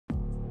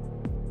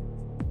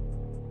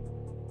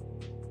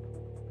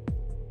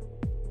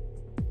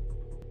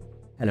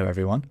Hello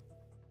everyone.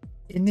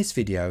 In this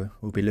video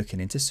we'll be looking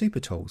into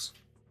SuperTools,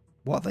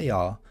 what they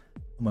are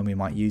and when we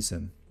might use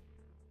them.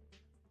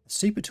 A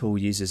SuperTool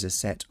uses a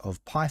set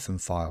of Python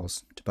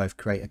files to both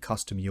create a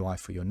custom UI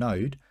for your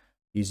node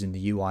using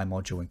the UI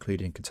module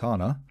included in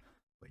Katana,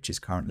 which is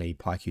currently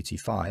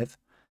PyQt5,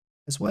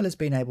 as well as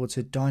being able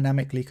to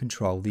dynamically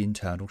control the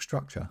internal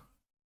structure.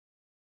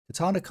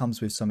 Katana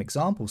comes with some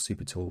example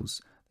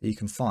SuperTools that you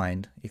can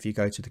find if you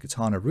go to the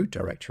Katana root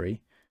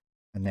directory,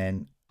 and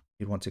then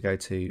you'd want to go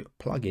to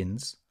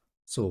plugins,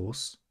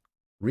 source,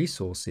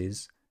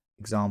 resources,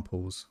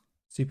 examples,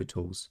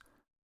 SuperTools.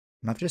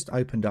 And I've just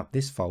opened up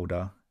this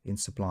folder in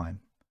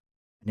Sublime.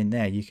 And in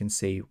there you can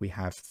see we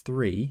have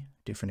 3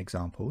 different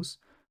examples.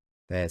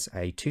 There's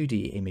a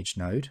 2D image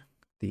node,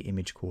 the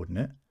image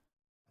coordinate,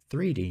 a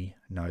 3D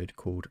node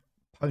called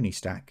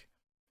PonyStack,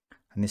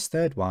 and this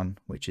third one,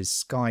 which is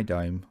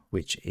SkyDome,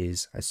 which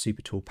is a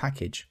SuperTool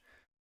package.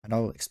 And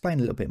I'll explain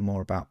a little bit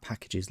more about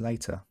packages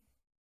later.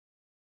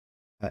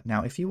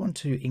 Now, if you want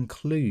to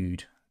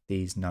include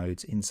these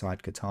nodes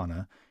inside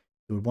Katana,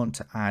 you would want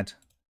to add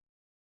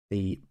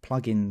the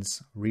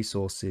plugins,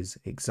 resources,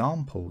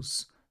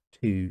 examples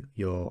to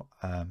your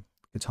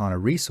Katana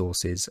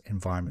resources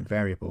environment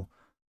variable.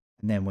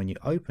 And then when you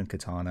open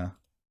Katana,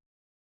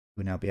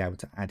 you'll now be able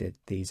to add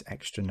these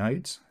extra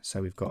nodes.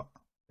 So we've got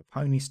the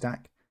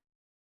PonyStack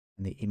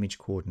and the image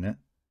coordinate.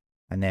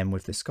 And then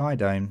with the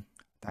SkyDome,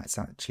 that's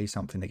actually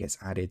something that gets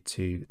added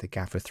to the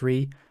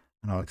GafferThree,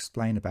 and I'll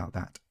explain about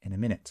that in a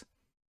minute.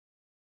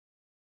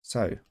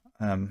 So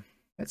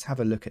let's have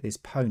a look at this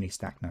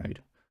PonyStack node.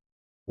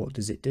 What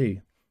does it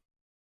do?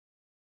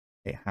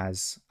 It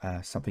has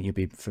something you'll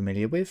be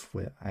familiar with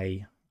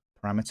a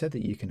parameter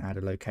that you can add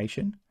a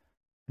location,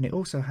 and it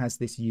also has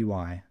this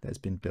UI that's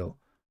been built.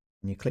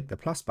 And you click the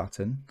plus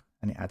button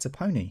and it adds a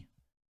pony.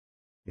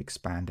 We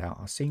expand out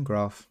our scene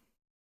graph,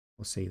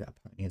 we'll see that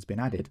a pony has been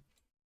added.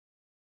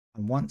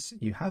 And once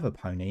you have a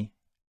pony,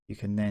 you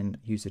can then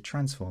use a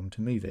transform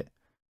to move it.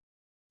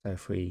 So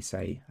if we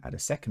say add a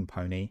second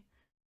pony,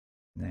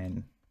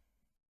 then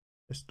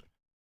just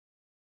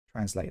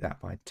translate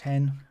that by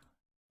 10,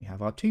 we have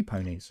our 2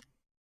 ponies.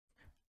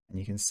 And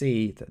you can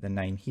see that the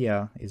name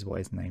here is what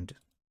is named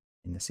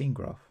in the scene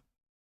graph.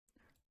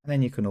 And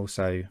then you can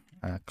also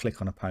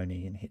click on a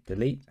pony and hit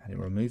delete and it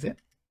will remove it.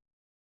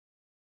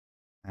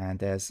 And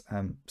there's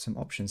some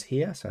options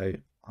here. So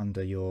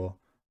under your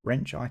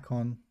wrench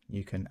icon,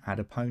 you can add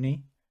a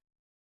pony.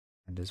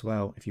 And as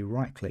well, if you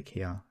right click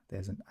here,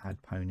 there's an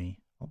add pony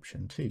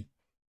option too.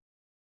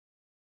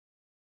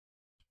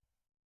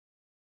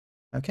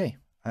 Okay,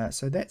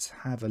 so let's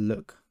have a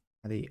look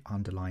at the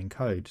underlying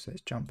code. So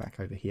let's jump back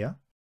over here.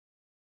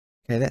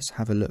 Okay, let's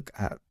have a look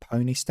at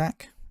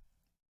PonyStack.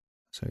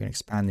 So we're going to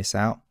expand this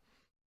out.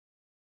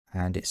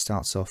 And it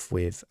starts off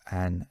with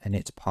an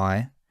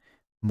init.py.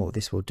 And what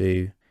this will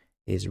do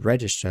is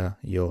register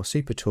your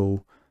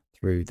SuperTool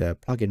through the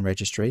plugin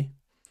registry.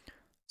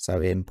 So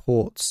it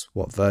imports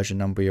what version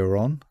number you're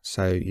on.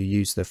 So you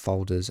use the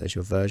folders as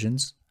your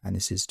versions, and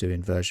this is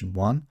doing version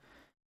 1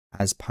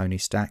 as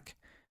PonyStack.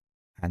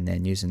 And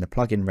then using the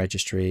plugin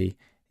registry,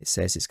 it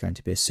says it's going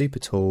to be a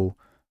SuperTool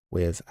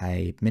with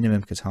a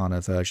minimum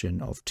Katana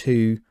version of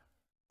 2.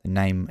 The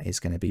name is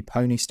going to be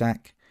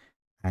PonyStack,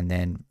 and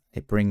then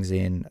it brings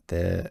in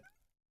the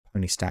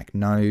PonyStack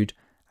node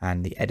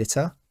and the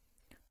editor.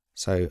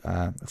 So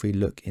if we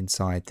look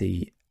inside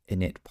the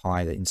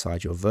init.py,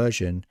 inside your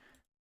version,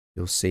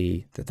 you'll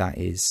see that that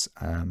is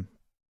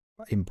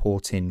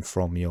importing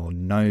from your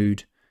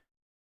node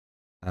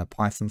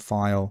Python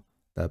file,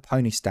 the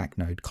PonyStack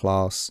node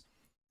class,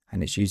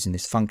 and it's using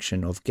this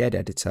function of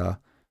getEditor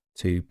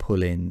to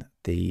pull in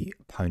the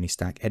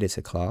PonyStack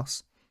editor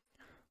class.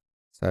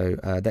 So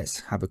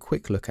let's have a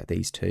quick look at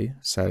these two.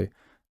 So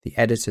the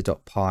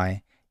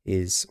editor.py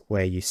is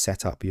where you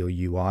set up your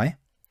UI,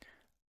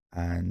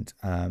 and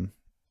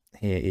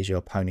here is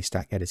your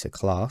PonyStack editor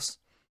class.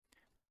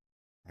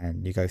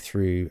 And you go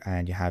through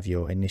and you have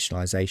your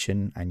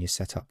initialization and you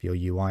set up your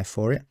UI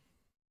for it.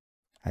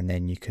 And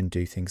then you can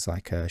do things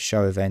like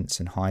show events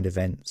and hide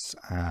events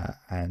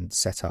and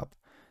set up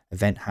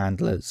event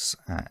handlers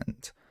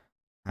and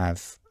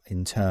have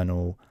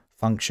internal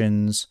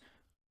functions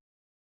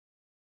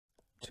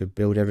to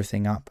build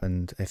everything up,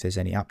 and if there's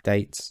any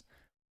updates.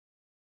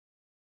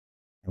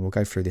 And we'll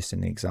go through this in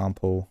an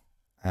example.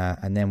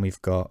 And then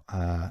we've got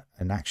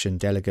an action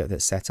delegate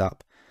that's set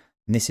up.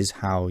 And this is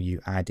how you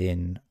add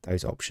in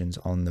those options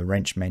on the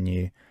wrench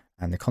menu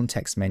and the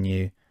context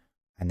menu.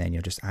 And then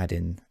you'll just add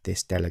in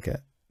this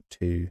delegate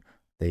to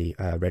the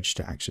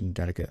register action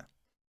delegate.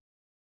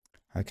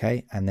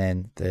 Okay, and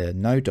then the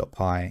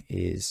node.py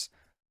is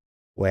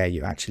where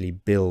you actually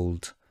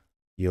build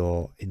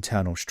your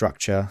internal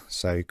structure.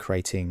 So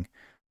creating,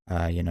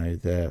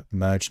 the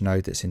merge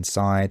node that's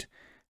inside,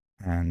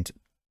 and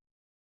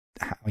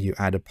how you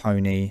add a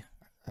pony,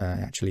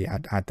 actually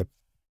add the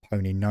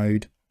pony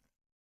node.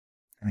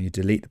 And you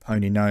delete the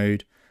pony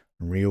node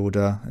and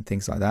reorder and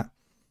things like that.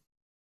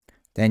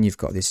 Then you've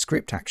got this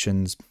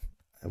ScriptActions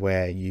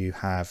where you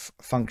have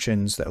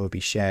functions that will be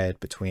shared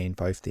between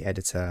both the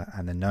editor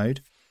and the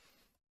node.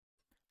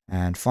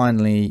 And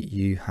finally,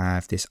 you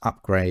have this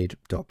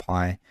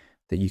upgrade.py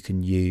that you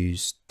can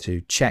use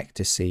to check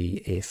to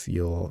see if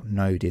your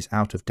node is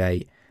out of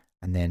date,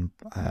 and then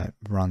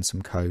run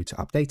some code to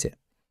update it.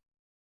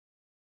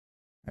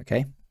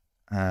 Okay,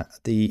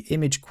 the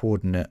image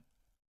coordinate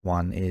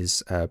one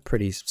is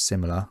pretty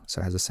similar,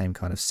 so it has the same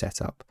kind of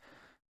setup,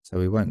 so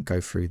we won't go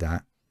through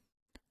that.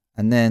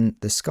 And then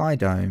the sky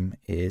dome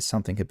is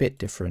something a bit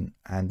different,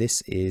 and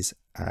this is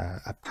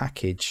a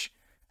package,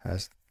 a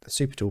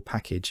SuperTool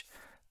package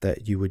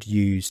that you would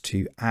use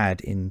to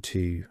add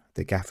into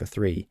the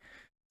GafferThree.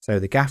 So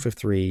the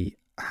GafferThree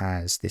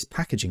has this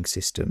packaging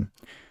system,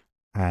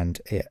 and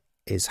it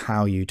is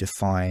how you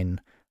define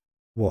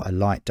what a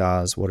light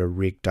does, what a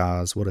rig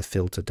does, what a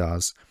filter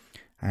does,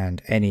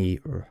 and any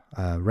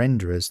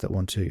renderers that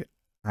want to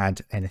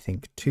add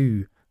anything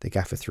to the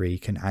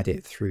GafferThree can add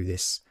it through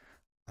this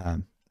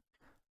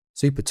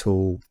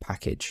SuperTool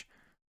package.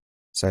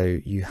 So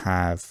you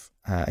have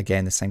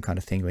again the same kind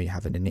of thing where you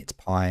have an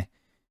init.py.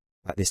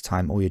 At this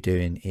time, all you're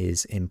doing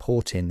is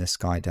importing the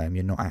sky dome.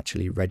 You're not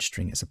actually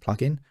registering it as a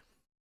plugin.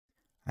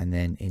 And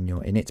then in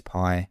your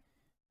init.py,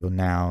 you're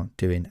now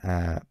doing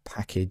a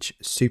package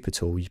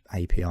SuperTool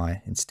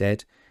API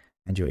instead,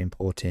 and you're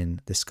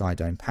importing the sky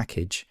dome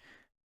package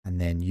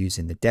and then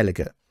using the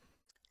delegate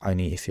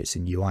only if it's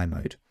in UI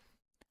mode.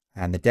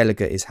 And the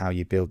delegate is how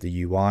you build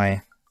the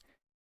UI.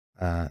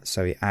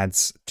 So it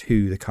adds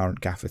to the current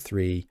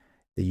GafferThree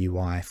the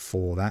UI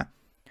for that.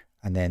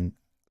 And then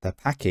the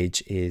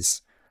package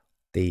is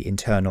the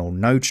internal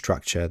node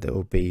structure that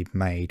will be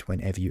made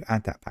whenever you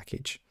add that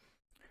package.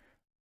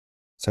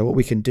 So what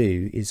we can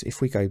do is, if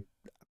we go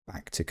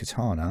back to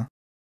Katana,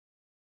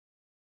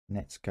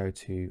 let's go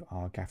to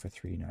our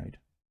GafferThree node.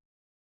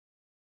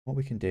 What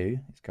we can do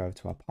is go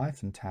to our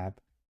Python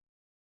tab.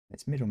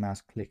 Let's middle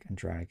mouse click and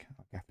drag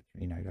our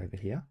GafferThree node over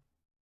here.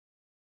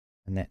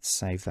 And let's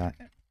save that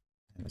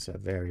as a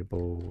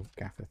variable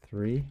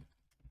GafferThree.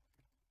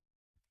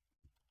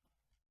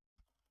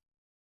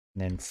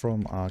 And then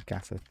from our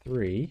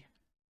GafferThree,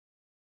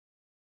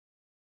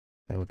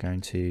 so we're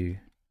going to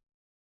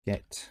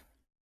get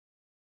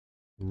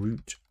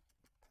root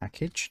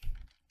package.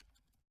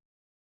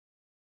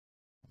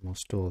 And we'll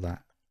store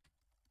that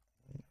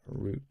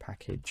root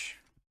package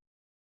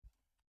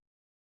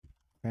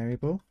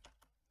variable.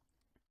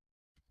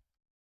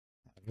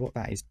 What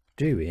that is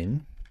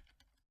doing,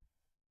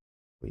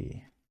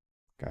 we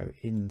go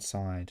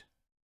inside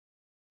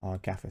our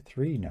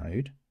GafferThree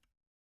node,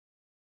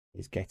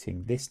 is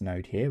getting this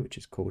node here, which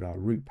is called our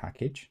root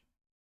package.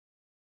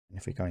 And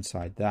if we go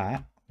inside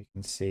that, we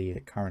can see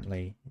that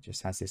currently it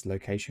just has this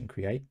location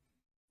create.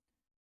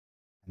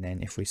 And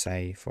then if we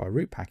say for our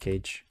root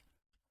package,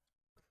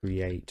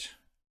 create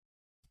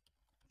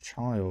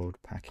child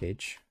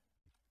package,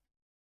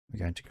 we're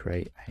going to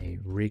create a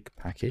rig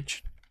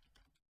package.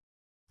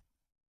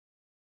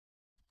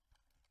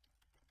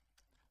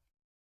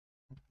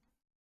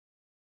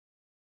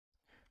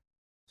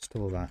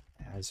 Store that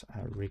as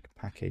a rig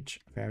package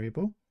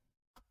variable,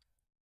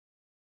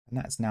 and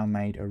that's now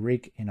made a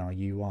rig in our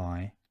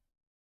UI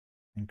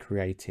and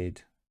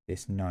created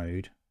this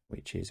node,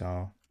 which is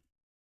our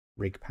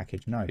rig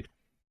package node.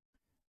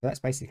 So that's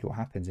basically what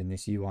happens in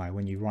this UI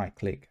when you right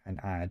click and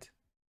add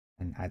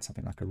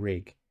something like a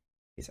rig.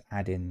 It's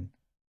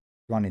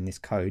running this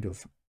code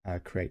of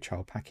create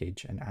child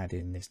package and add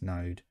in this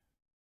node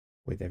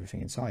with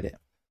everything inside it.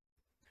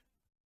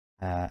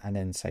 And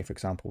then say, for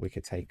example, we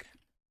could take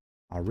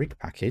our rig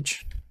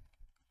package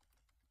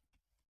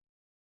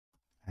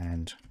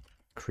and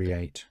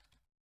create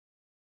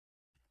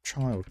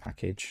child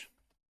package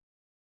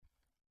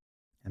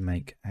and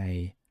make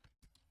a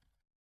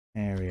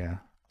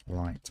area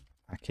light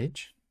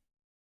package.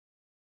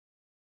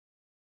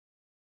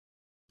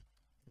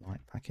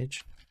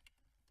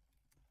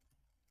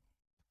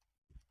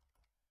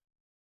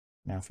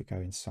 Now if we go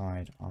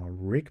inside our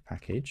rig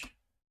package,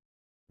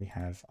 we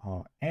have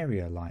our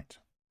area light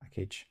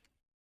package.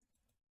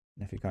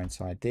 And if we go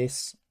inside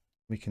this,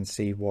 we can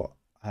see what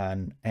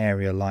an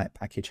area light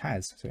package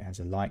has. So it has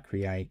a light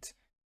create,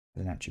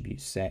 an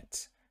attribute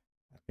set,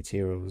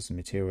 materials and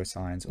material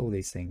assigns, all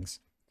these things.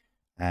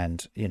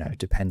 And, you know,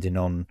 depending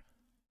on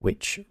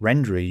which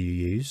renderer you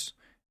use,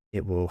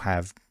 it will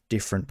have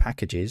different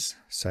packages.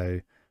 So,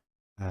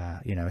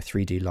 you know, a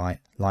 3D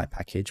light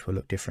package will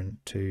look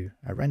different to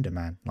a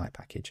RenderMan light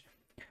package.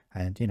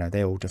 And, you know,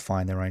 they all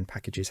define their own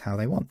packages how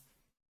they want.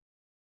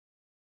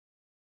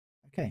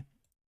 Okay.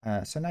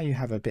 So now you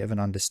have a bit of an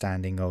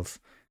understanding of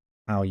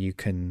how you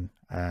can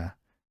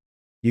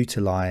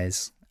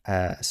utilize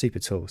a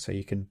SuperTool. So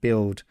you can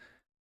build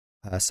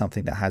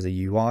something that has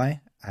a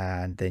UI,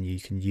 and then you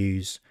can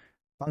use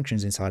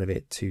functions inside of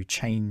it to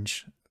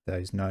change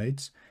those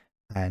nodes.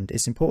 And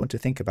it's important to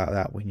think about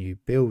that when you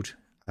build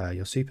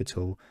your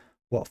SuperTool,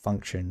 what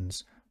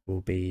functions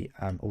will be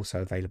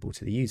also available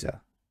to the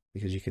user,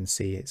 because you can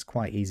see it's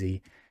quite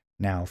easy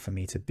now for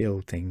me to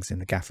build things in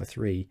the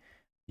GafferThree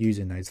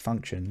using those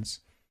functions.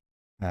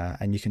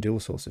 and you can do all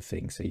sorts of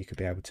things. So you could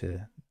be able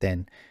to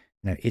then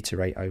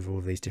iterate over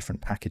all these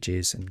different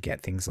packages and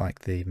get things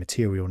like the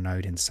material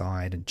node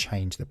inside and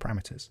change the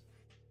parameters.